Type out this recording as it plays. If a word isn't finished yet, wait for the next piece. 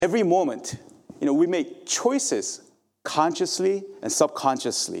every moment, we make choices consciously and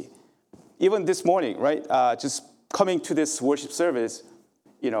subconsciously. Even this morning, right? Just coming to this worship service,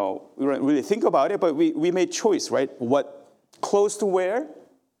 we don't really think about it, but we made choice, right? What clothes to wear,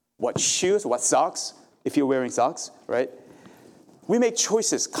 what shoes, what socks, if you're wearing socks, right? We make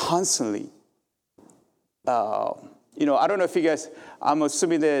choices constantly. I don't know if you guys, I'm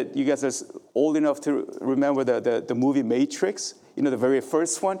assuming that you guys are old enough to remember the movie Matrix, the very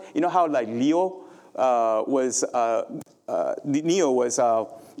first one. You know how like Neo was,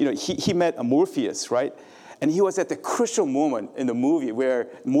 he met Morpheus, right? And he was at the crucial moment in the movie where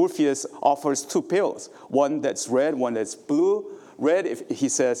Morpheus offers two pills, one that's red, one that's blue. Red, he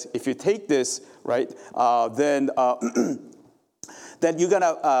says, if you take this, right, then you're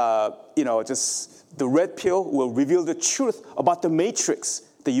gonna, just the red pill will reveal the truth about the matrix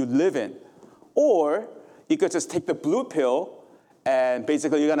that you live in. Or you could just take the blue pill and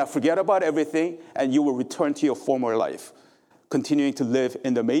basically you're gonna forget about everything and you will return to your former life, continuing to live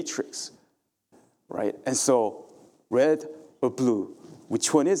in the matrix, right? And so, red or blue,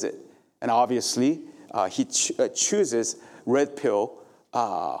 which one is it? And obviously, he chooses red pill,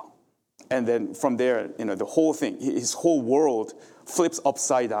 and then from there, the whole thing, his whole world flips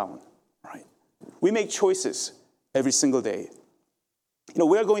upside down, right? We make choices every single day.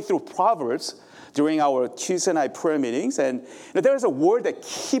 We're going through Proverbs during our Tuesday night prayer meetings, and there's a word that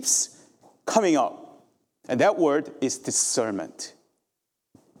keeps coming up, and that word is discernment.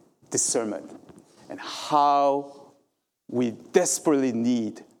 Discernment, and how we desperately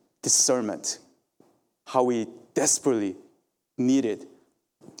need discernment, how we desperately need it.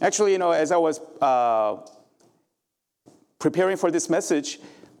 Actually, as I was preparing for this message,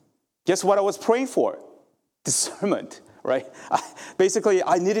 guess what I was praying for? Discernment, right? Basically,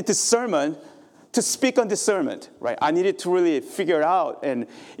 I needed discernment to speak on discernment, right? I needed to really figure out and,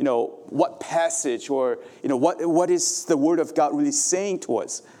 what passage or, what is the Word of God really saying to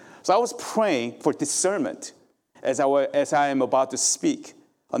us. So I was praying for discernment as I am about to speak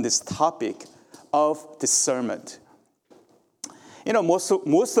on this topic of discernment.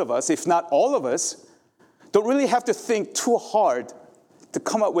 Most of us, if not all of us, don't really have to think too hard to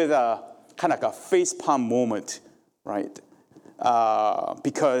come up with a kind of like a facepalm moment, right?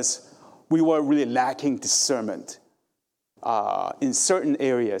 Because we were really lacking discernment in certain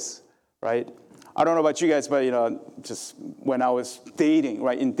areas, right? I don't know about you guys, but just when I was dating,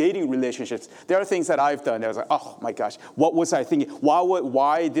 right, in dating relationships, there are things that I've done that I was like, oh my gosh, what was I thinking?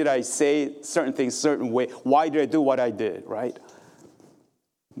 Why did I say certain things certain way? Why did I do what I did, right?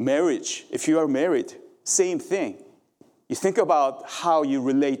 Marriage, if you are married, same thing. You think about how you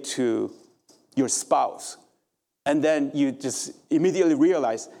relate to your spouse, and then you just immediately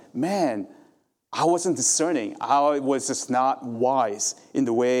realize, man, I wasn't discerning. I was just not wise in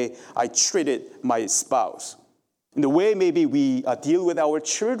the way I treated my spouse. In the way maybe we deal with our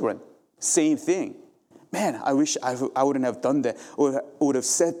children, same thing. Man, I wish I wouldn't have done that, or would have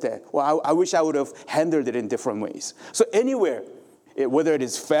said that, or I wish I would have handled it in different ways. So anywhere, whether it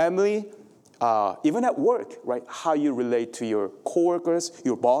is family, even at work, right? How you relate to your coworkers,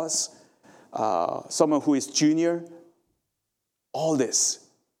 your boss, someone who is junior, all this.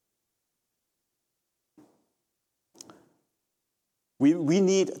 We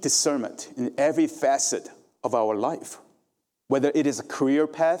need discernment in every facet of our life, whether it is a career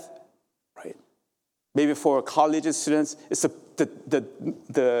path, right? Maybe for college students, it's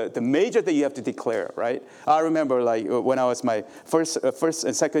the major that you have to declare, right? I remember like when I was my first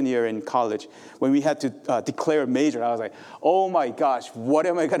and second year in college, when we had to declare a major, I was like, oh my gosh, what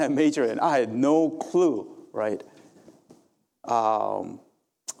am I going to major in? I had no clue, right?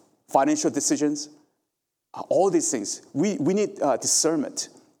 Financial decisions. All these things, we need discernment.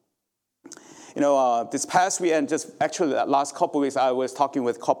 This past weekend, just actually the last couple of weeks, I was talking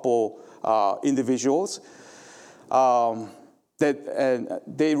with a couple individuals that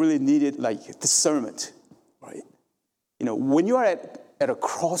they really needed like discernment, right? When you are at a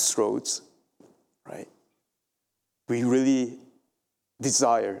crossroads, right? We really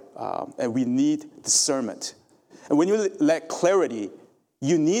desire and we need discernment. And when you lack clarity,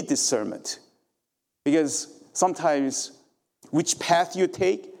 you need discernment. Because sometimes which path you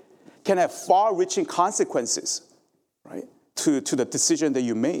take can have far-reaching consequences, right, to the decision that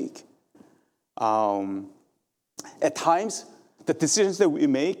you make. At times, the decisions that we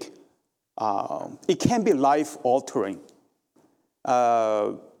make, it can be life-altering.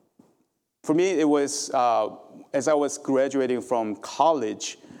 For me, it was as I was graduating from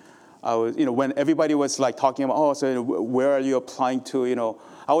college. I was, when everybody was like talking about, so where are you applying to?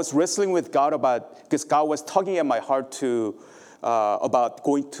 I was wrestling with God because God was tugging at my heart to about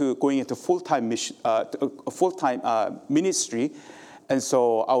going into full-time ministry. And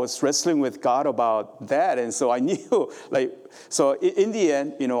so I was wrestling with God about that. And so I knew, so in the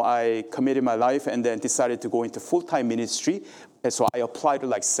end, I committed my life and then decided to go into full-time ministry. And so I applied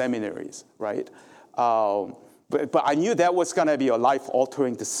to seminaries, right? But I knew that was going to be a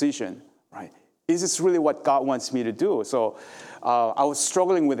life-altering decision, right? Is this really what God wants me to do? So I was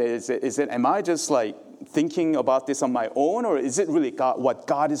struggling with it. Am I just thinking about this on my own, or is it really what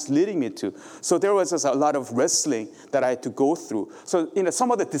God is leading me to? So there was just a lot of wrestling that I had to go through. So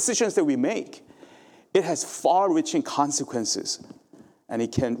some of the decisions that we make, it has far-reaching consequences, and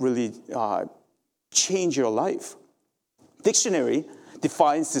it can really change your life. Dictionary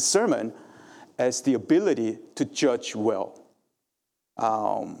defines discernment as the ability to judge well.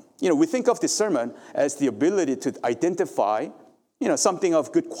 We think of discernment as the ability to identify, something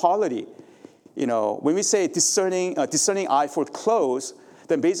of good quality. When we say discerning eye for clothes,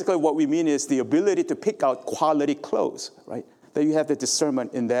 then basically what we mean is the ability to pick out quality clothes, right? That you have the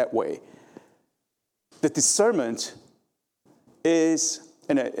discernment in that way. The discernment is,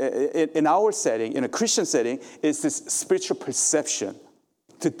 in our setting, in a Christian setting, is this spiritual perception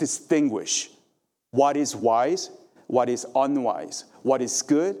to distinguish what is wise, what is unwise, what is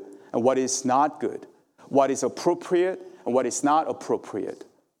good and what is not good, what is appropriate and what is not appropriate,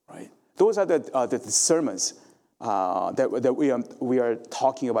 right? Those are the discernments that we are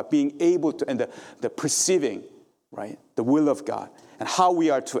talking about, being able to, and the perceiving, right, the will of God, and how we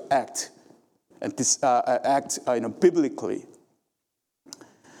are to act, and act biblically.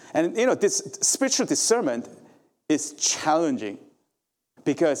 And this spiritual discernment is challenging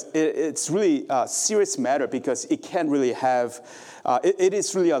because it's really a serious matter, because it can really have, it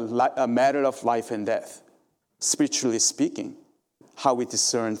is really a matter of life and death, spiritually speaking, how we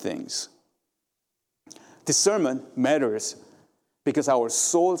discern things. Discernment matters because our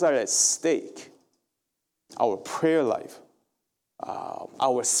souls are at stake. Our prayer life,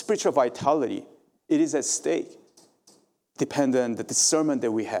 our spiritual vitality, it is at stake, depending on the discernment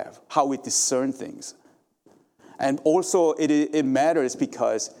that we have, how we discern things. And also it matters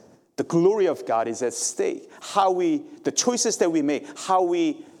because the glory of God is at stake. The choices that we make, how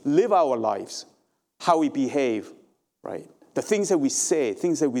we live our lives, how we behave, right? The things that we say,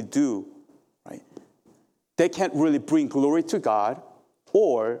 things that we do, right? They can't really bring glory to God,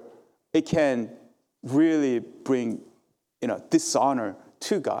 or it can really bring, dishonor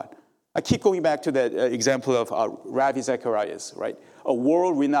to God. I keep going back to that example of Ravi Zacharias, right? A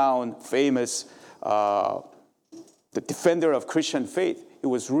world-renowned, famous, the defender of Christian faith. He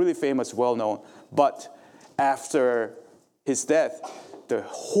was really famous, well-known. But after his death, the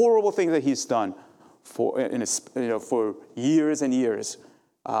horrible things that he's done for years and years,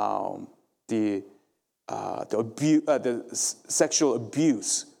 the sexual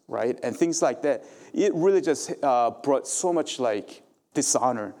abuse, right, and things like that, it really just brought so much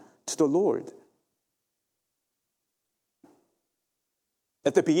dishonor to the Lord.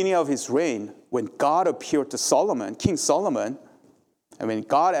 At the beginning of his reign, when God appeared to Solomon, King Solomon, and when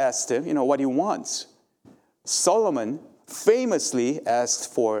God asked him, what he wants, Solomon famously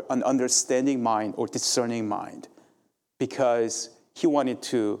asked for an understanding mind or discerning mind, because he wanted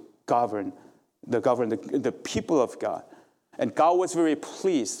to govern the people of God. And God was very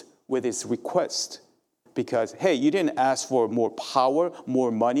pleased with his request, because, hey, you didn't ask for more power,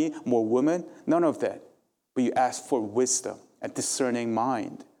 more money, more women, none of that. But you asked for wisdom and discerning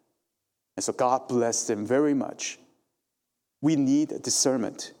mind. And so God blessed him very much. We need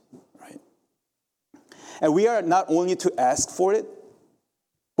discernment, right? And we are not only to ask for it,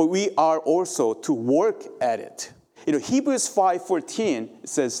 but we are also to work at it. Hebrews 5:14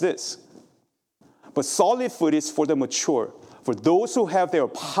 says this: "But solid food is for the mature, for those who have their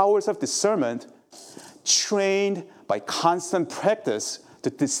powers of discernment trained by constant practice to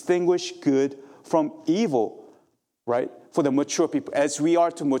distinguish good from evil," right? For the mature people, as we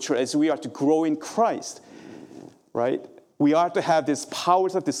are to mature, as we are to grow in Christ, right? We are to have these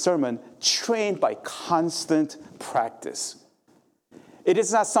powers of discernment trained by constant practice. It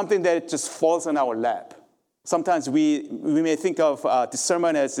is not something that just falls on our lap. Sometimes we may think of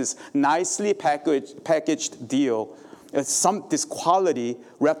discernment as this nicely packaged deal. It's this quality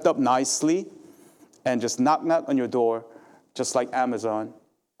wrapped up nicely and just knock on your door, just like Amazon.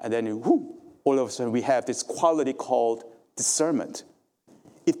 And then all of a sudden we have this quality called discernment.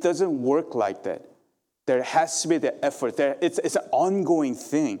 It doesn't work like that. There has to be the effort. It's an ongoing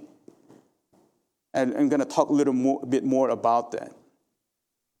thing. And I'm going to talk a bit more about that.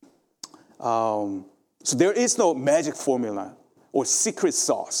 So there is no magic formula or secret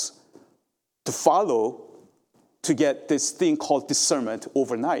sauce to follow to get this thing called discernment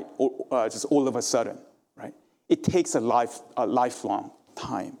overnight, or just all of a sudden, right? It takes a lifelong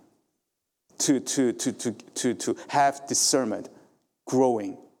time to have discernment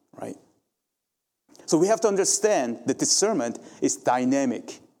growing, right? So we have to understand that discernment is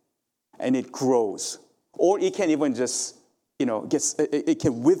dynamic and it grows. Or it can even just, it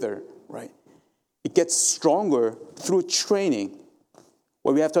can wither, right? It gets stronger through training.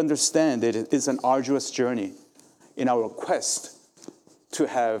 But we have to understand that it is an arduous journey in our quest to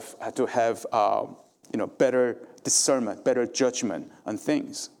have better discernment, better judgment on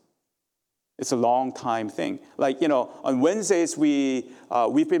things. It's a long time thing. Like, on Wednesdays, we've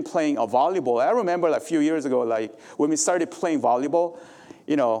been playing volleyball. I remember a few years ago, like when we started playing volleyball,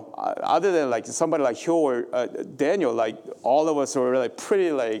 other than like somebody like Hyo or Daniel, like all of us were like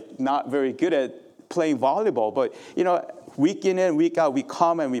pretty like not very good at playing volleyball. But, week in and week out, we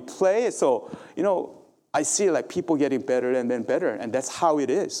come and we play. So, I see like people getting better and then better. And that's how it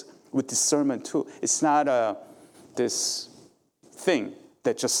is with discernment too. It's not this thing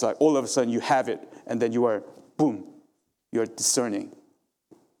that just like all of a sudden you have it and then you are, boom, you're discerning.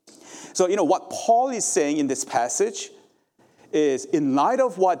 So, what Paul is saying in this passage is in light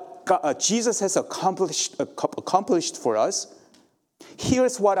of what Jesus has accomplished for us,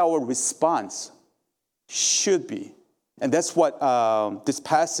 here's what our response should be. And that's what this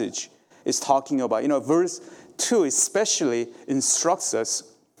passage is talking about. Verse 2 especially instructs us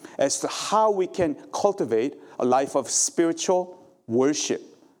as to how we can cultivate a life of spiritual worship.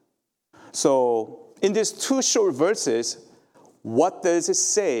 So in these two short verses, what does it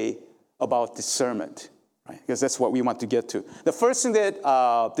say about discernment? Right? Because that's what we want to get to. The first thing that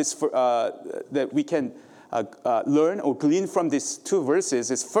that we can learn or glean from these two verses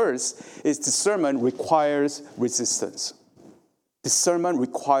is discernment requires resistance. Discernment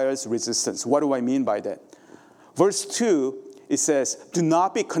requires resistance. What do I mean by that? Verse 2, it says, do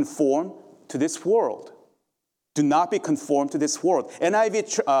not be conformed to this world. Do not be conformed to this world.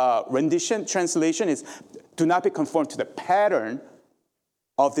 NIV translation is, do not be conformed to the pattern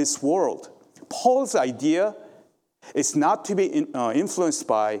of this world. Paul's idea is not to be influenced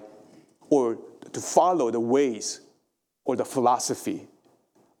by or to follow the ways or the philosophy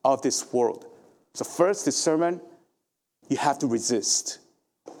of this world. So first, discernment, you have to resist.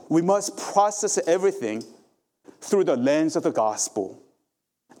 We must process everything through the lens of the gospel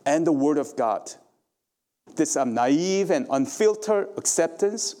and the word of God. This naive and unfiltered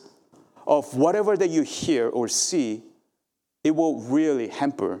acceptance of whatever that you hear or see, it will really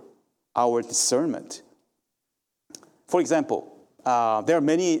hamper our discernment. For example, there are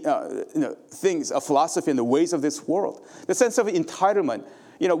many things, a philosophy and the ways of this world. The sense of entitlement.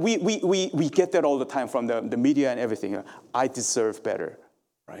 We get that all the time from the media and everything. I deserve better,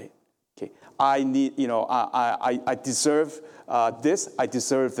 right? Okay, I need, I deserve this, I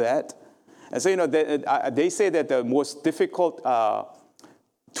deserve that. And so, they say that the most difficult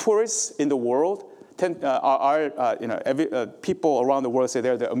tourists in the world people around the world say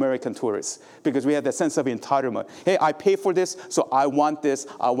they're the American tourists because we have that sense of entitlement. Hey, I pay for this, so I want this,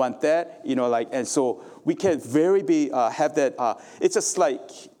 I want that, and so we can have that.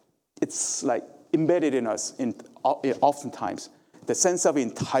 It's like embedded in us oftentimes, the sense of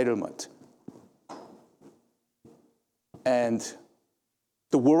entitlement. And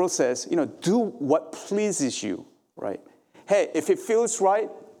the world says, do what pleases you, right? Hey, if it feels right,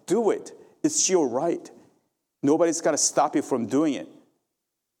 do it. It's your right. Nobody's got to stop you from doing it.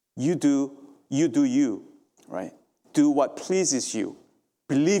 You do you, right? Do what pleases you.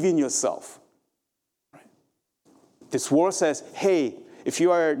 Believe in yourself. Right? This world says, hey, if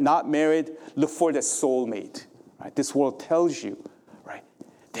you are not married, look for the soulmate. Right? This world tells you, right?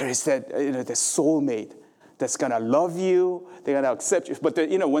 There is that, the soulmate that's gonna love you, they're gonna accept you. But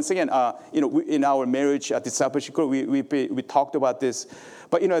once again, in our marriage discipleship group, we talked about this.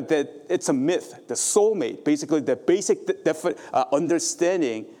 But that it's a myth. The soulmate, basically the basic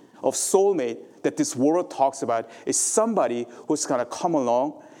understanding of soulmate that this world talks about is somebody who's gonna come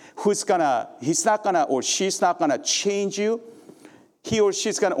along, he's not gonna or she's not gonna change you. He or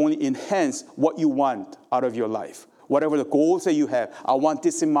she's gonna only enhance what you want out of your life. Whatever the goals that you have, I want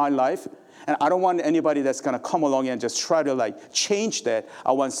this in my life. And I don't want anybody that's going to come along and just try to change that.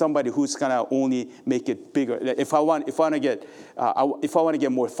 I want somebody who's going to only make it bigger. If I want to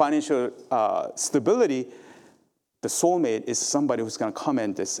get more financial stability, the soulmate is somebody who's going to come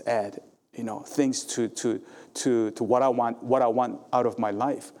and just add, things to what I want out of my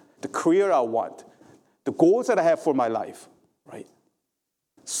life, the career I want, the goals that I have for my life, right?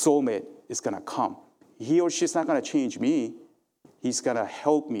 Soulmate is going to come. He or she's not going to change me. He's going to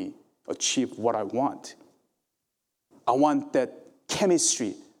help me achieve what I want. I want that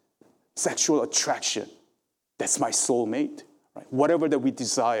chemistry, sexual attraction. That's my soulmate. Right? Whatever that we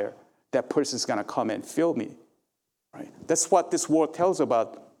desire, that person's going to come and fill me. Right? That's what this world tells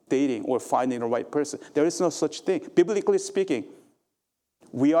about dating or finding the right person. There is no such thing. Biblically speaking,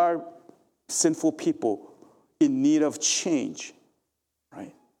 we are sinful people in need of change.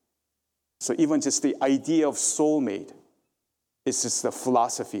 Right? So even just the idea of soulmate is just the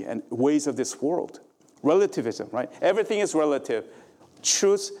philosophy and ways of this world. Relativism, right? Everything is relative.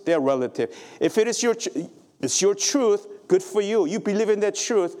 Truths, they're relative. If it is it's your truth, good for you. You believe in that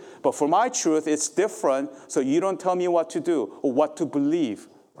truth. But for my truth, it's different. So you don't tell me what to do or what to believe,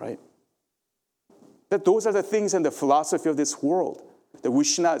 right? That those are the things in the philosophy of this world that we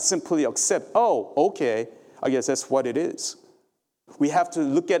should not simply accept. Oh, okay, I guess that's what it is. We have to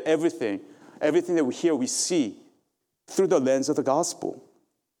look at everything that we hear, we see through the lens of the gospel.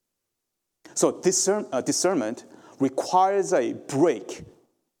 So discernment requires a break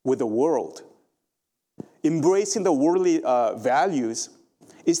with the world. Embracing the worldly values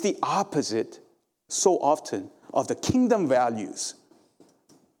is the opposite, so often, of the kingdom values.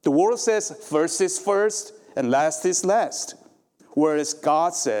 The world says first is first and last is last, whereas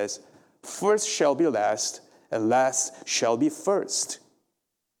God says first shall be last and last shall be first.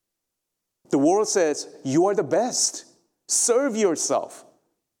 The world says you are the best. Serve yourself.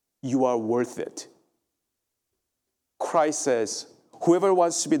 You are worth it. Christ says whoever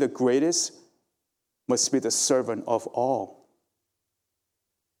wants to be the greatest must be the servant of all.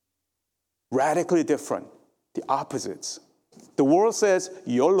 Radically different, the opposites. The world says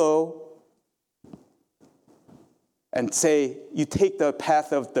YOLO and say you take the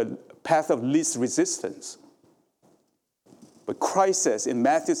path of least resistance. But Christ says in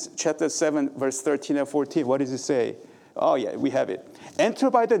Matthew chapter 7, verse 13 and 14, what does it say? Oh yeah, we have it. Enter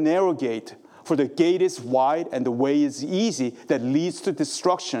by the narrow gate, for the gate is wide and the way is easy that leads to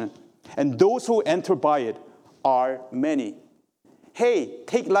destruction. And those who enter by it are many. Hey,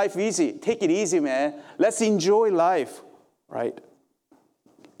 take life easy. Take it easy, man. Let's enjoy life, right?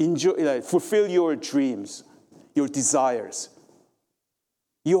 Fulfill your dreams, your desires.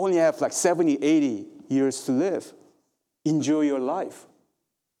 You only have like 70, 80 years to live. Enjoy your life.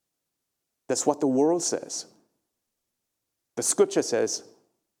 That's what the world says. The scripture says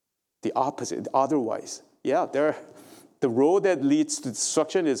the opposite, otherwise. Yeah, the road that leads to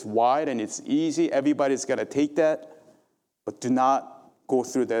destruction is wide and it's easy. Everybody's going to take that. But do not go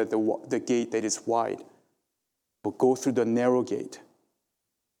through the gate that is wide. But go through the narrow gate.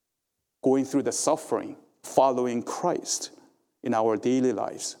 Going through the suffering, following Christ in our daily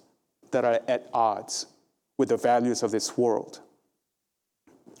lives that are at odds with the values of this world.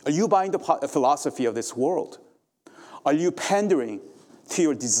 Are you buying the philosophy of this world? Are you pandering to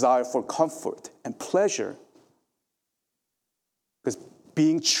your desire for comfort and pleasure? Because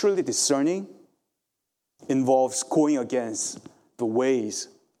being truly discerning involves going against the ways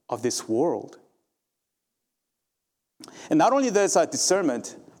of this world. And not only does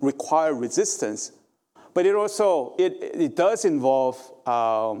discernment require resistance, but it also it does involve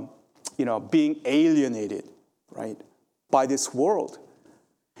being alienated, right, by this world.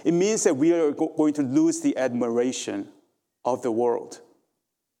 It means that we are going to lose the admiration of the world.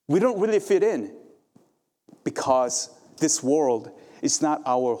 We don't really fit in because this world is not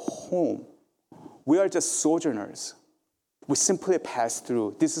our home. We are just sojourners. We simply pass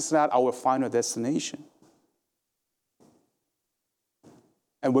through. This is not our final destination.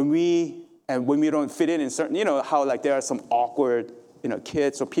 And when we don't fit in certain, how like there are some awkward,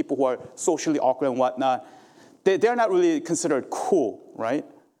 kids or people who are socially awkward and whatnot, they're not really considered cool, right?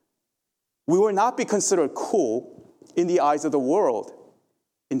 We will not be considered cool in the eyes of the world.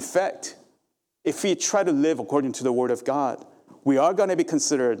 In fact, if we try to live according to the Word of God, we are going to be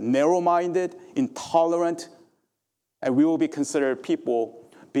considered narrow-minded, intolerant, and we will be considered people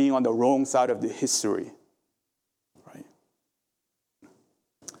being on the wrong side of the history. Right?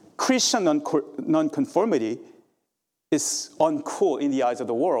 Christian nonconformity is uncool in the eyes of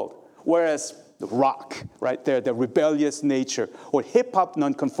the world, whereas the rock, right there, the rebellious nature, or hip-hop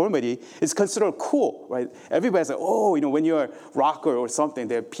nonconformity is considered cool, right? Everybody's like, oh, when you're a rocker or something,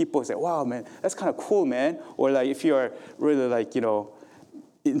 there are people who say, wow, man, that's kind of cool, man. Or like if you're really like,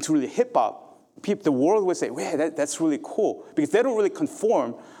 into really hip-hop, the world would say, wow, that's really cool. Because they don't really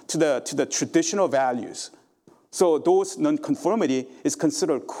conform to the traditional values. So those nonconformity is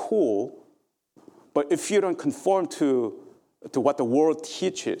considered cool. But if you don't conform to what the world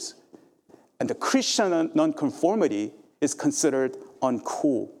teaches, and the Christian nonconformity is considered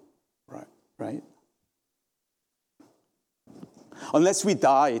uncool, right? Unless we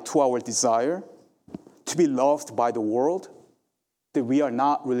die to our desire, to be loved by the world, then we are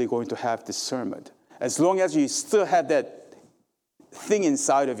not really going to have discernment. As long as you still have that thing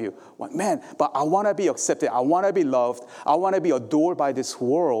inside of you, well, man, but I want to be accepted. I want to be loved. I want to be adored by this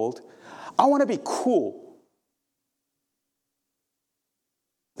world. I want to be cool.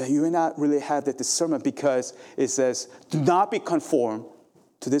 Then you will not really have that discernment, because it says, do not be conformed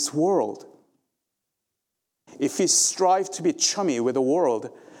to this world. If we strive to be chummy with the world,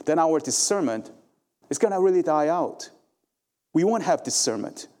 then our discernment is going to really die out. We won't have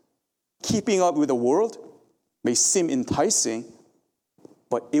discernment. Keeping up with the world may seem enticing,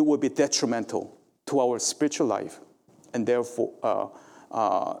 but it will be detrimental to our spiritual life, and therefore,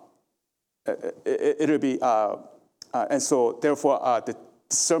 it'll be, and so therefore, the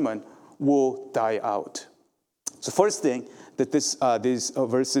discernment will die out. So, first thing that this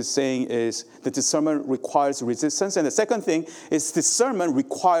verse is saying is that discernment requires resistance, and the second thing is discernment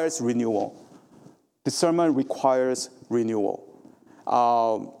requires renewal. Discernment requires renewal.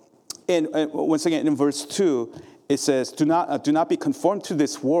 And once again, in verse 2, it says, do not be conformed to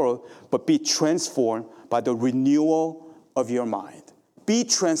this world, but be transformed by the renewal of your mind. Be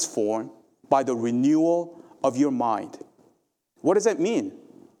transformed by the renewal of your mind. What does that mean?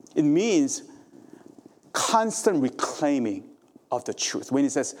 It means constant reclaiming of the truth. When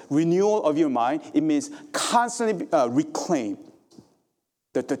it says renewal of your mind, it means constantly reclaim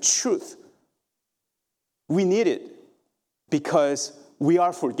the truth. We need it because we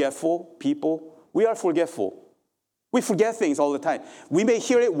are forgetful people. We are forgetful. We forget things all the time. We may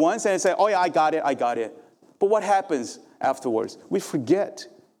hear it once and say, oh yeah, I got it. But what happens afterwards? We forget.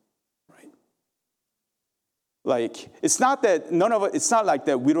 Right? Like, it's not that none of us, it's not like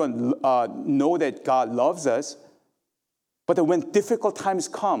that we don't know that God loves us, but that when difficult times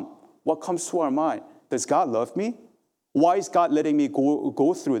come, what comes to our mind? Does God love me? Why is God letting me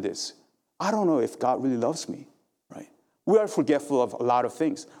go through this? I don't know if God really loves me. We are forgetful of a lot of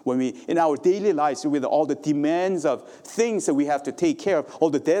things. When we, in our daily lives, with all the demands of things that we have to take care of, all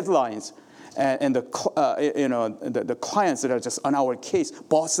the deadlines, and the clients that are just on our case,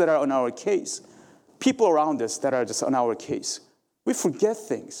 bosses that are on our case, people around us that are just on our case, we forget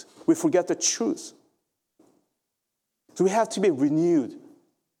things. We forget the truth. So we have to be renewed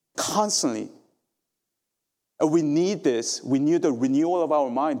constantly. And we need this. We need the renewal of our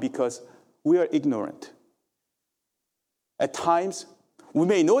mind because we are ignorant. At times, we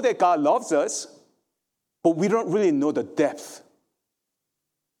may know that God loves us, but we don't really know the depth,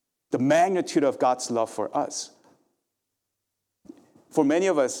 the magnitude of God's love for us. For many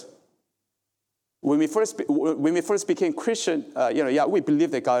of us, when we first became Christian, we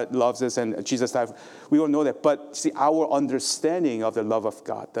believe that God loves us and Jesus died. We all know that, but see, our understanding of the love of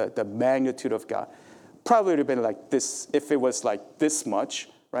God, the magnitude of God, probably would have been like this if it was like this much,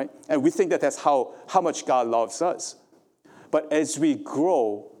 right? And we think that that's how much God loves us. But as we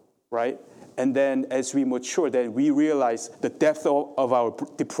grow, right, and then as we mature, then we realize the depth of our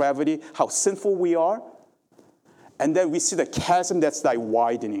depravity, how sinful we are. And then we see the chasm that's like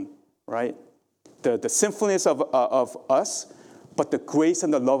widening, right? The sinfulness of us, but the grace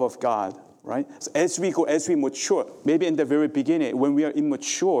and the love of God, right? So as we go, as we mature, maybe in the very beginning, when we are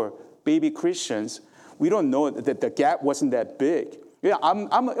immature, baby Christians, we don't know that the gap wasn't that big. Yeah,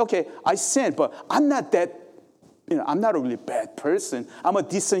 I'm okay, I sinned, but I'm not that. I'm not a really bad person. I'm a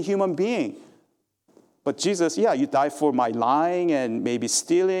decent human being. But Jesus, you died for my lying and maybe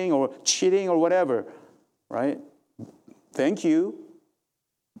stealing or cheating or whatever, right? Thank you.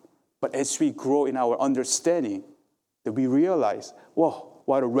 But as we grow in our understanding, that we realize, whoa,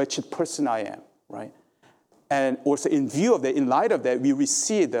 what a wretched person I am, right? And also in view of that, in light of that, we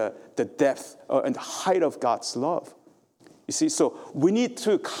receive the depth and the height of God's love. You see, so we need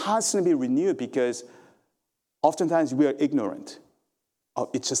to constantly be renewed because oftentimes we are ignorant of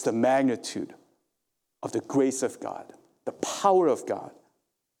it's just the magnitude of the grace of God, the power of God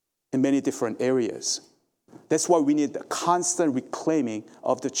in many different areas. That's why we need the constant reclaiming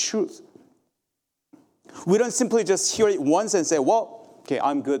of the truth. We don't simply just hear it once and say, well, okay,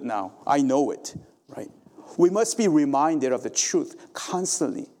 I'm good now. I know it, right? We must be reminded of the truth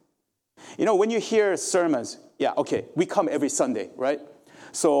constantly. When you hear sermons, we come every Sunday, right?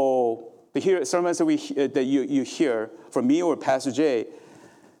 So the sermons that you hear from me or Pastor Jay,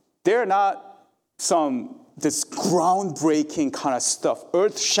 they're not this groundbreaking kind of stuff,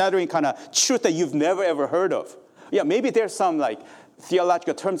 earth-shattering kind of truth that you've never ever heard of. Yeah, maybe there's some like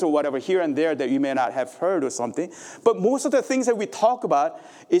theological terms or whatever here and there that you may not have heard or something. But most of the things that we talk about,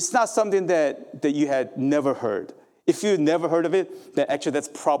 it's not something that you had never heard. If you never heard of it, then actually that's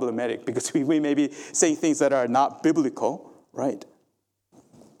problematic because we may be saying things that are not biblical, right?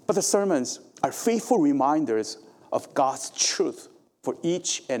 But the sermons are faithful reminders of God's truth for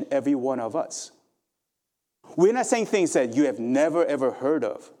each and every one of us. We're not saying things that you have never, ever heard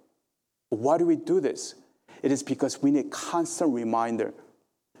of. Why do we do this? It is because we need constant reminder.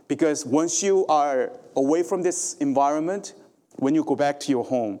 Because once you are away from this environment, when you go back to your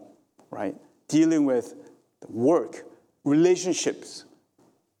home, right, dealing with work, relationships,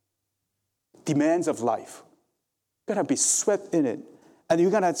 demands of life, you're going to be swept in it. And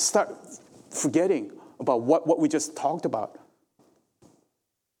you're going to start forgetting about what we just talked about.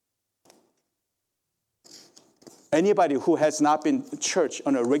 Anybody who has not been to church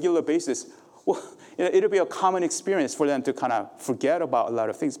on a regular basis, well, it'll be a common experience for them to kind of forget about a lot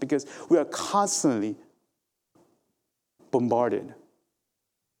of things because we are constantly bombarded.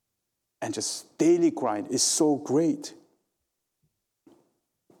 And just daily grind is so great.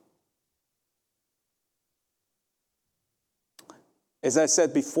 As I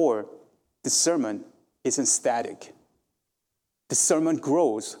said before, discernment isn't static. Discernment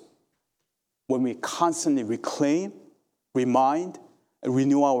grows when we constantly reclaim, remind, and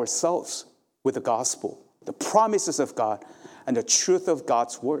renew ourselves with the gospel, the promises of God, and the truth of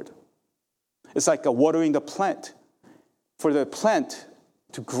God's word. It's like watering the plant. For the plant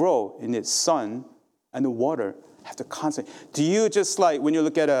to grow in its sun and the water have to constantly. Do you just like when you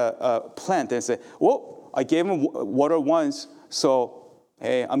look at a plant and say, well, I gave him water once, so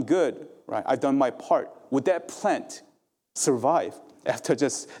hey, I'm good, right? I've done my part. Would that plant survive after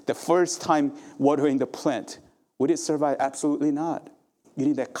just the first time watering the plant? Would it survive? Absolutely not. You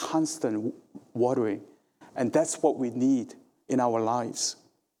need that constant watering. And that's what we need in our lives.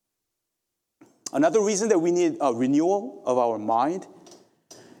 Another reason that we need a renewal of our mind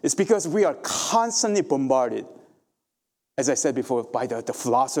is because we are constantly bombarded, as I said before, by the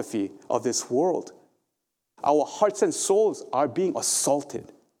philosophy of this world. Our hearts and souls are being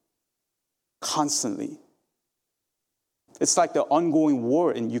assaulted constantly. It's like the ongoing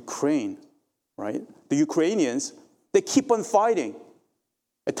war in Ukraine, right? The Ukrainians, they keep on fighting.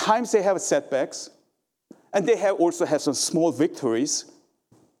 At times they have setbacks, and they also have some small victories,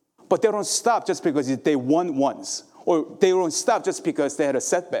 but they don't stop just because they won once, or they don't stop just because they had a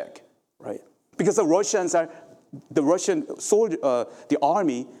setback, right? Because the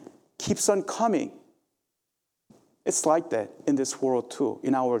army keeps on coming. It's like that in this world too.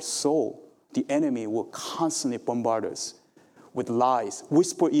 In our soul, the enemy will constantly bombard us with lies,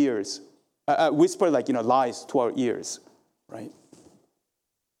 whisper lies to our ears, right?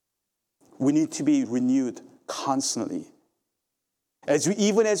 We need to be renewed constantly.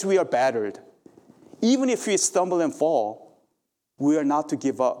 Even as we are battered, even if we stumble and fall, we are not to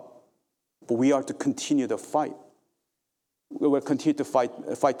give up, but we are to continue the fight. We will continue to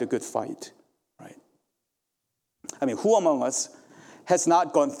fight the good fight, right? I mean, who among us has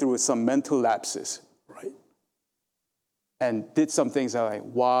not gone through some mental lapses, right? And did some things that are like,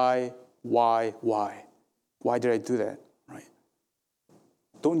 why? Why did I do that, right?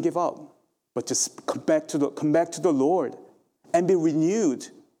 Don't give up, but just come back to the Lord and be renewed.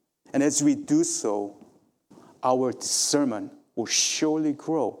 And as we do so, our discernment will surely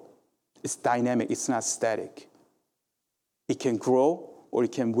grow. It's dynamic, it's not static. It can grow or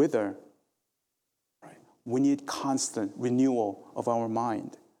it can wither. Right? We need constant renewal of our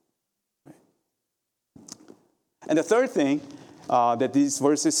mind. Right? And the third thing that these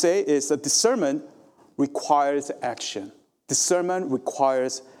verses say is that discernment requires action. Discernment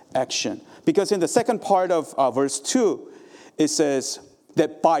requires action. Because in the second part of verse 2, it says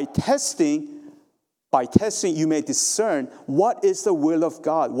that by testing you may discern what is the will of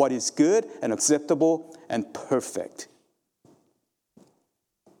God, what is good and acceptable and perfect.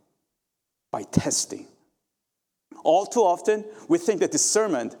 By testing. All too often, we think that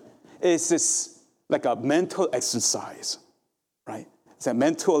discernment is this like a mental exercise, right? It's a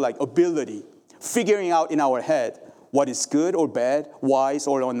mental ability, figuring out in our head what is good or bad, wise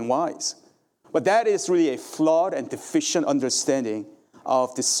or unwise. But that is really a flawed and deficient understanding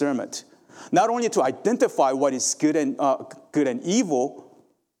of discernment. Not only to identify what is good and evil,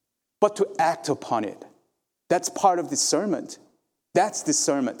 but to act upon it. That's part of discernment. That's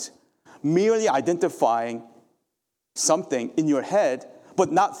discernment. Merely identifying something in your head, but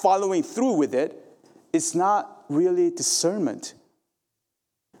not following through with it, is not really discernment.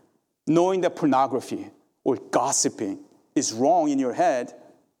 Knowing that pornography or gossiping is wrong in your head,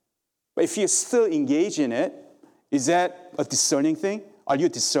 but if you still engage in it, is that a discerning thing? Are you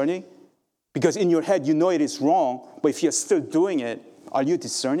discerning? Because in your head, you know it is wrong, but if you're still doing it, are you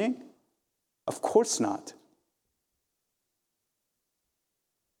discerning? Of course not.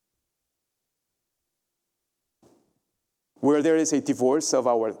 where there is a divorce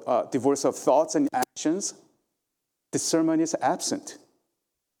of thoughts and actions, discernment is absent.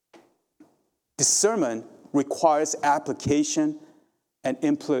 Discernment requires application and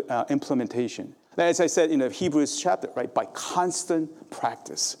implementation. As I said in the Hebrews chapter, right? By constant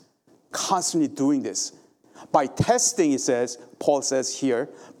practice, constantly doing this. By testing, Paul says here,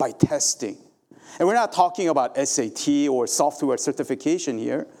 by testing. And we're not talking about SAT or software certification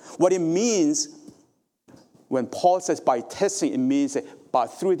here. What it means, when Paul says by testing, it means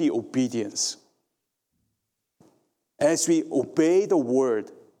that through the obedience. As we obey the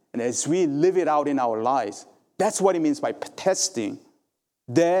word and as we live it out in our lives, that's what it means by testing,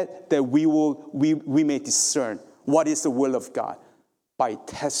 that we may discern what is the will of God by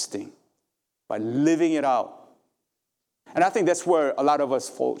testing, by living it out. And I think that's where a lot of us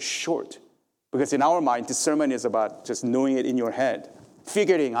fall short. Because in our mind, discernment is about just knowing it in your head,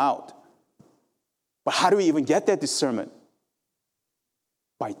 figuring out. But how do we even get that discernment?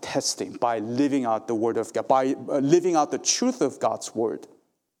 By testing, by living out the word of God, by living out the truth of God's word.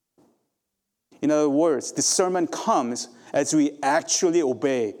 In other words, discernment comes as we actually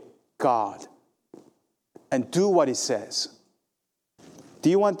obey God and do what He says. Do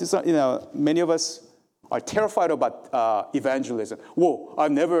you want to, many of us are terrified about evangelism. Whoa,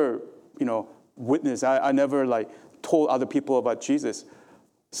 I've never, witnessed. I never told other people about Jesus.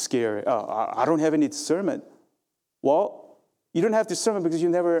 Scary. I don't have any discernment. Well, you don't have discernment because you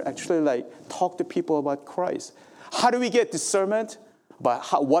never actually talk to people about Christ. How do we get discernment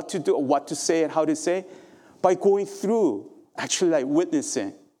about what to do, what to say, and how to say? By going through, actually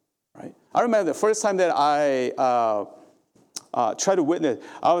witnessing. Right? I remember the first time that I tried to witness,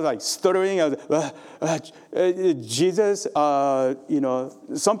 I was stuttering. I was, Jesus,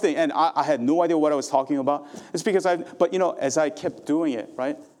 something, and I had no idea what I was talking about. It's because as I kept doing it,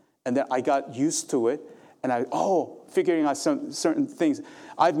 right, and then I got used to it, and figuring out some certain things.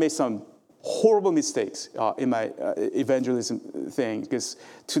 I've made some horrible mistakes in my evangelism thing, because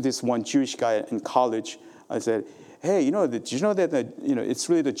to this one Jewish guy in college, I said, hey, did you know that it's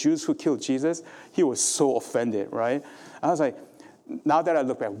really the Jews who killed Jesus? He was so offended, right? I was like, now that I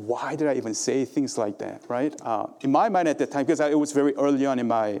look back, why did I even say things like that, right? In my mind at the time, because it was very early on in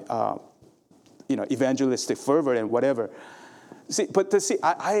my, evangelistic fervor and whatever.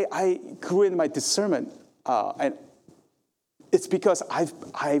 I grew in my discernment, and it's because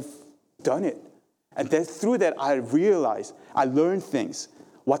I've done it. And then through that, I realized, I learned things,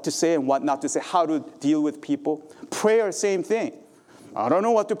 what to say and what not to say, how to deal with people. Prayer, same thing. I don't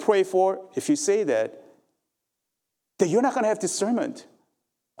know what to pray for. If you say that, then you're not going to have discernment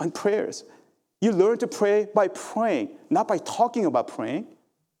on prayers. You learn to pray by praying, not by talking about praying,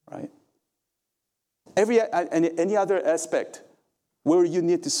 right? Any other aspect where you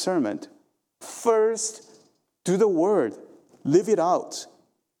need discernment, first, do the word, live it out.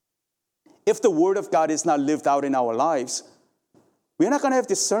 If the word of God is not lived out in our lives, we're not going to have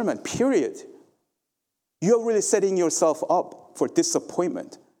discernment, period. You're really setting yourself up for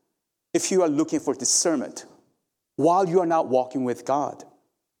disappointment if you are looking for discernment while you are not walking with God.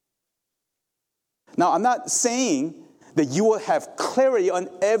 Now, I'm not saying that you will have clarity on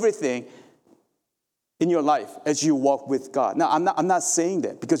everything in your life as you walk with God. Now, I'm not saying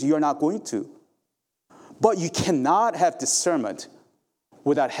that, because you're not going to. But you cannot have discernment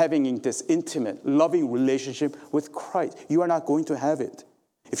without having this intimate, loving relationship with Christ. You are not going to have it.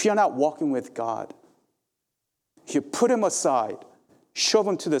 If you're not walking with God, if you put Him aside, shove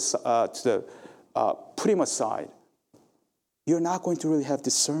Him put Him aside, you're not going to really have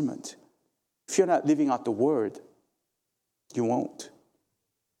discernment. If you're not living out the word, you won't.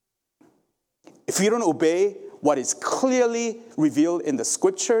 If you don't obey what is clearly revealed in the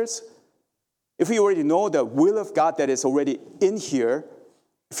scriptures, if you already know the will of God that is already in here,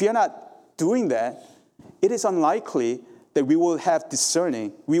 if you're not doing that, it is unlikely that we will have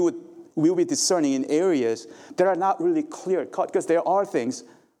discerning. We will be discerning in areas that are not really clear cut, because there are things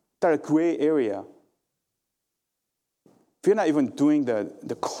that are gray area. If you're not even doing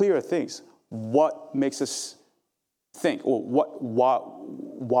the clear things, what makes us think, or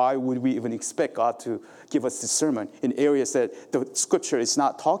why would we even expect God to give us discernment in areas that the scripture is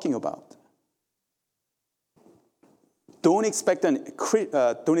not talking about? Don't expect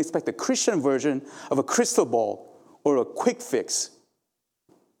a Christian version of a crystal ball or a quick fix,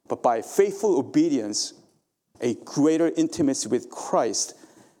 but by faithful obedience, a greater intimacy with Christ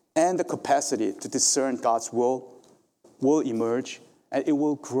and the capacity to discern God's will emerge, and it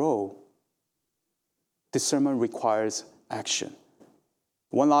will grow. Discernment requires action.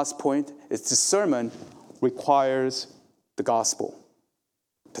 One last point is discernment requires the gospel.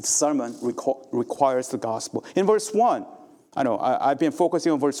 The discernment requires the gospel. In verse 1, I know I've been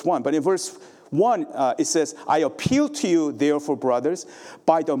focusing on verse 1, but in verse 1, it says, I appeal to you, therefore, brothers,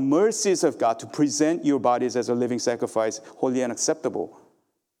 by the mercies of God, to present your bodies as a living sacrifice, holy and acceptable.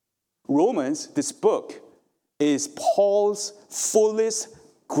 Romans, this book, is Paul's fullest,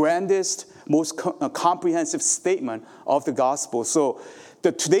 grandest, most comprehensive statement of the gospel. So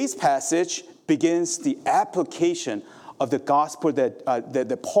today's passage begins the application of the gospel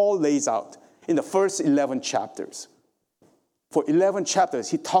that Paul lays out in the first 11 chapters. For 11 chapters,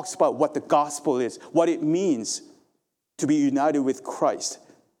 he talks about what the gospel is, what it means to be united with Christ,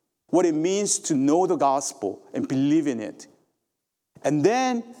 what it means to know the gospel and believe in it. And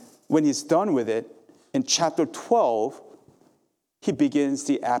then, when he's done with it, in chapter 12, he begins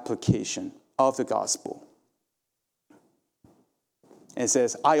the application of the gospel. And it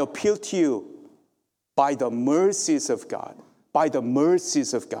says, I appeal to you by the mercies of God, by the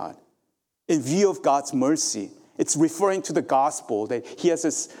mercies of God. In view of God's mercy, it's referring to the gospel that he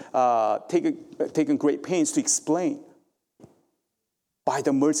has taken great pains to explain. By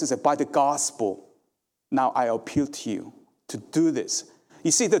the mercies, by the gospel, now I appeal to you to do this.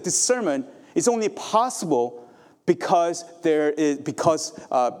 You see, the discernment is only possible because of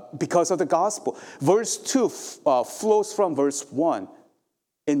the gospel. Verse 2 flows from verse 1.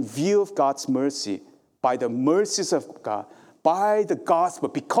 In view of God's mercy, by the mercies of God, by the gospel,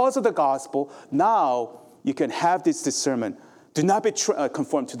 because of the gospel, now you can have this discernment. Do not be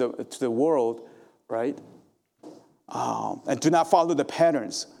conformed to the world, right? And do not follow the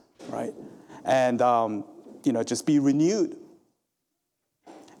patterns, right? And just be renewed.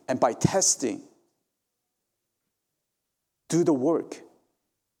 And by testing, do the work.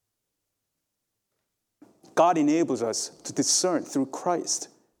 God enables us to discern through Christ.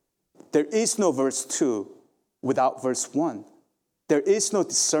 There is no verse 2 without verse 1. There is no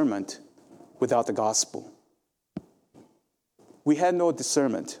discernment without the gospel. We had no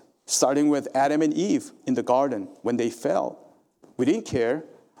discernment, starting with Adam and Eve in the garden when they fell. We didn't care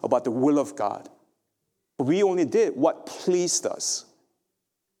about the will of God. But we only did what pleased us.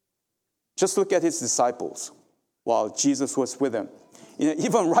 Just look at his disciples while Jesus was with them.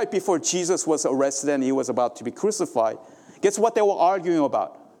 Even right before Jesus was arrested and he was about to be crucified, guess what they were arguing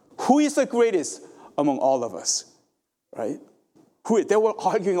about? Who is the greatest among all of us? Right? They were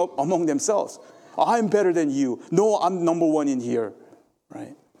arguing among themselves. I'm better than you. No, I'm number one in here.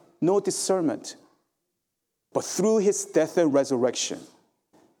 Right? No discernment. But through his death and resurrection,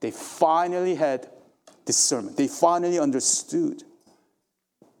 they finally had discernment. They finally understood.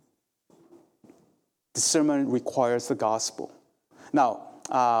 Discernment requires the gospel. Now,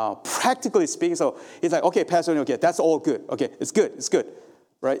 practically speaking, so it's like, okay, Pastor, okay, that's all good. Okay, it's good,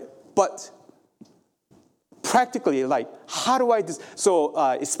 right? But practically, like, how do I,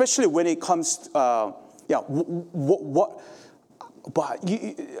 especially when it comes, how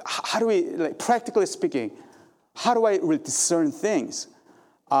do we, like, practically speaking, how do I really discern things?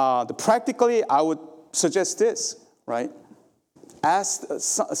 Practically, I would suggest this, right? Ask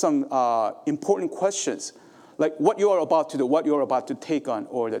some important questions, like what you are about to do, what you are about to take on,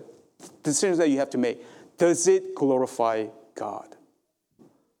 or the decisions that you have to make. Does it glorify God?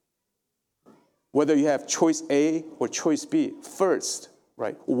 Whether you have choice A or choice B, first,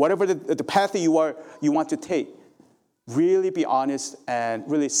 right? Whatever the path that you want to take, really be honest and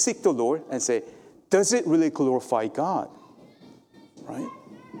really seek the Lord and say, does it really glorify God? Right?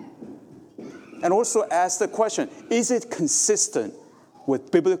 And also ask the question, is it consistent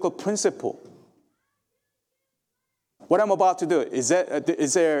with biblical principle? What I'm about to do, is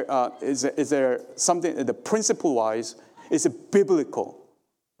there something, the principle-wise, is it biblical?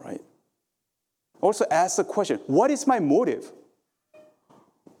 Right? Also ask the question, what is my motive?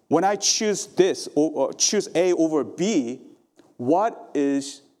 When I choose this or choose A over B, what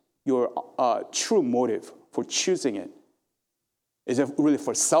is your true motive for choosing it? Is it really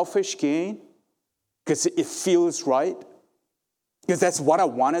for selfish gain? Because it feels right? Because that's what I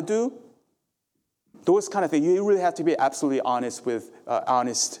want to do? Those kind of things, you really have to be absolutely honest,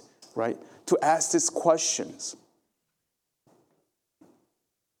 right? To ask these questions.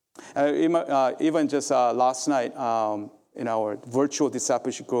 Even just last night in our virtual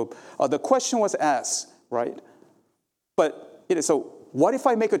discipleship group, the question was asked, right? But, so what if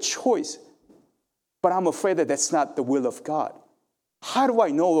I make a choice, but I'm afraid that that's not the will of God? How do I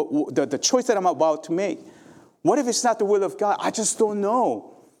know the choice that I'm about to make? What if it's not the will of God? I just don't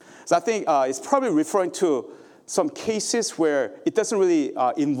know. So I think it's probably referring to some cases where it doesn't really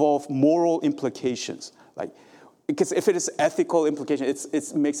involve moral implications. Like, because if it is ethical implication,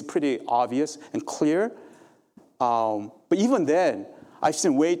 it makes it pretty obvious and clear. But even then, I've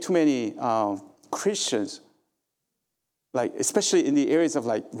seen way too many Christians like especially in the areas of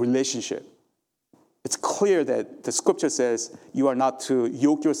like relationship. It's clear that the scripture says you are not to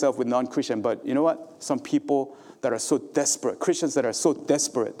yoke yourself with non-Christian, but you know what? Some people that are so desperate, Christians that are so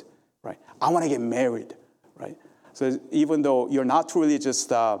desperate, right? I want to get married, right? So even though you're not to really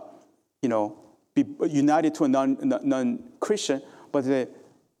just, be united to a non-Christian, but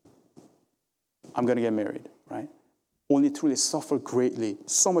I'm going to get married, right? Only to really suffer greatly,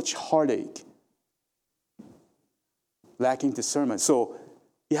 so much heartache, lacking discernment. So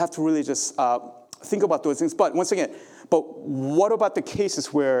you have to really just think about those things. But once again, what about the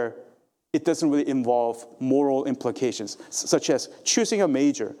cases where it doesn't really involve moral implications, such as choosing a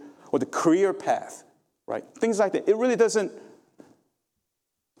major or the career path, right? Things like that. It really doesn't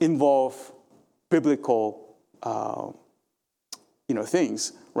involve biblical,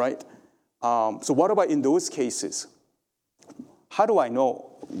 things, right? So what about in those cases? How do I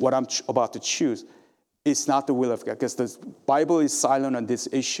know what I'm about to choose is not the will of God? Because the Bible is silent on these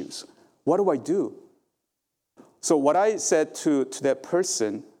issues. What do I do? So what I said to that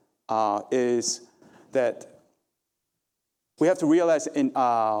person is that we have to realize in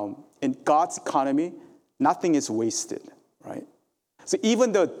God's economy, nothing is wasted, right? So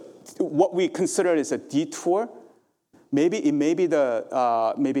even what we consider as a detour, maybe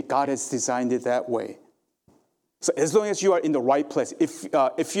God has designed it that way. So as long as you are in the right place,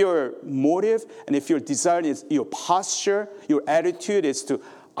 if your motive and if your desire is your posture, your attitude is to,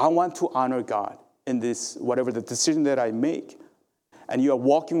 I want to honor God in this, whatever the decision that I make, and you are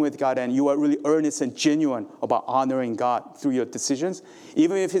walking with God and you are really earnest and genuine about honoring God through your decisions,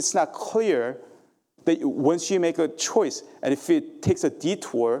 even if it's not clear, that once you make a choice, and if it takes a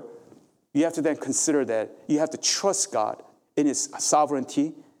detour, you have to then consider that you have to trust God in His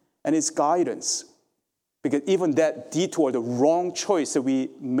sovereignty and His guidance. Because even that detour, the wrong choice that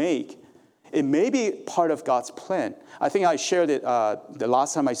we make, it may be part of God's plan. I think I shared it the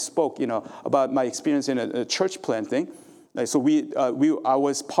last time I spoke, about my experience in a church planting. So I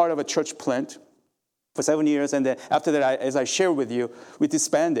was part of a church plant for 7 years, and then after that, as I shared with you, we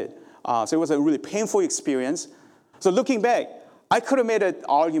disbanded. So it was a really painful experience. So looking back, I could have made an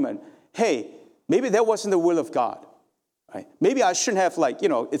argument, hey, maybe that wasn't the will of God. Right? Maybe I shouldn't have,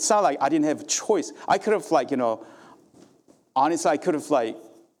 it's not like I didn't have a choice. I could have, honestly, I could have,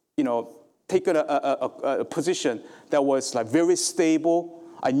 taken a position that was, very stable.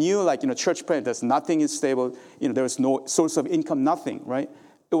 I knew, church plant, there's nothing is stable. There was no source of income, nothing, right?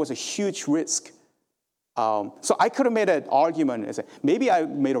 It was a huge risk. So I could have made an argument and say, maybe I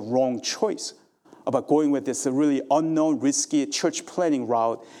made a wrong choice about going with this really unknown, risky church planning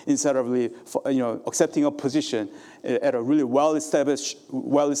route instead of really, accepting a position at a really well-established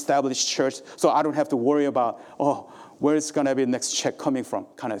church, so I don't have to worry about, where's going to be the next check coming from,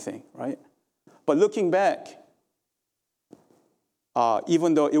 kind of thing, right? But looking back,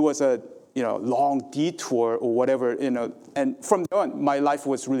 even though it was a long detour or whatever, and from then on, my life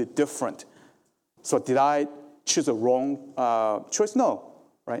was really different. So did I choose a wrong choice? No.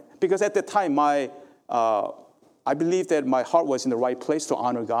 Right? Because at the time, I believed that my heart was in the right place to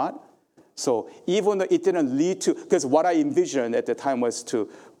honor God. So even though it didn't lead to, because what I envisioned at the time was to,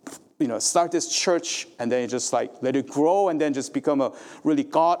 start this church and then just let it grow and then just become a really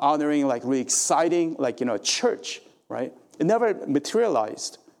God-honoring, really exciting, church, right? It never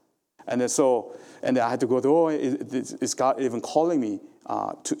materialized. And then I had to go, is God even calling me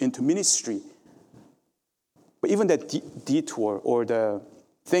into ministry? But even that detour or the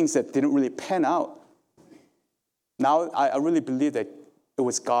things that didn't really pan out, now I really believe that it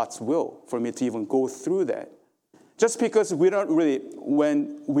was God's will for me to even go through that. Just because we don't really,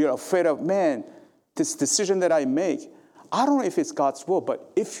 when we are afraid of, this decision that I make, I don't know if it's God's will,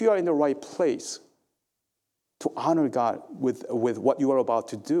 but if you are in the right place to honor God with what you are about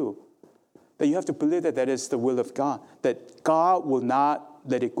to do, then you have to believe that that is the will of God, that God will not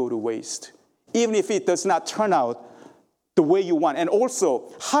let it go to waste, even if it does not turn out the way you want. And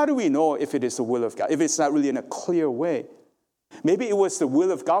also, how do we know if it is the will of God, if it's not really in a clear way? Maybe it was the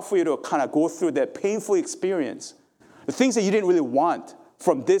will of God for you to kind of go through that painful experience, the things that you didn't really want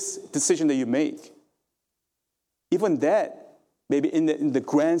from this decision that you make. Even that, maybe in the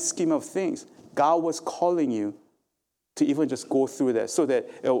grand scheme of things, God was calling you to even just go through that. So that,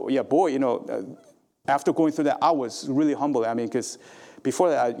 after going through that, I was really humble. Because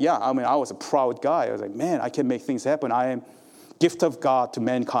before that, I was a proud guy. I was like, I can make things happen. I am gift of God to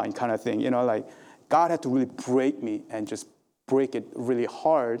mankind kind of thing. God had to really break me and just break it really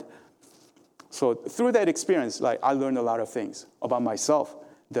hard. So through that experience, I learned a lot of things about myself,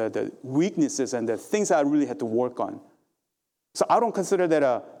 the weaknesses and the things that I really had to work on. So I don't consider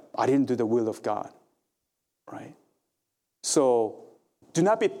that I didn't do the will of God, right? So do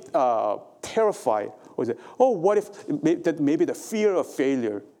not be terrified or say, oh, what if maybe the fear of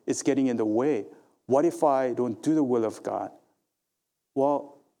failure is getting in the way? What if I don't do the will of God?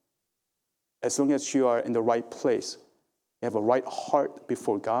 Well, as long as you are in the right place, you have a right heart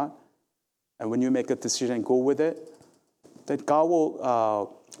before God, and when you make a decision and go with it, that God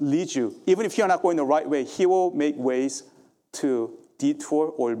will lead you. Even if you're not going the right way, He will make ways to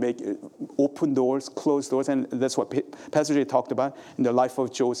detour or make open doors, close doors, and that's what Pastor Jay talked about in the life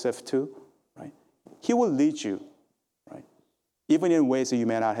of Joseph too, right? He will lead you, right? Even in ways that you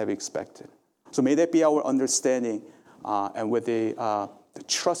may not have expected. So may that be our understanding, and with the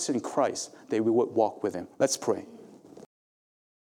trust in Christ, that we would walk with Him. Let's pray.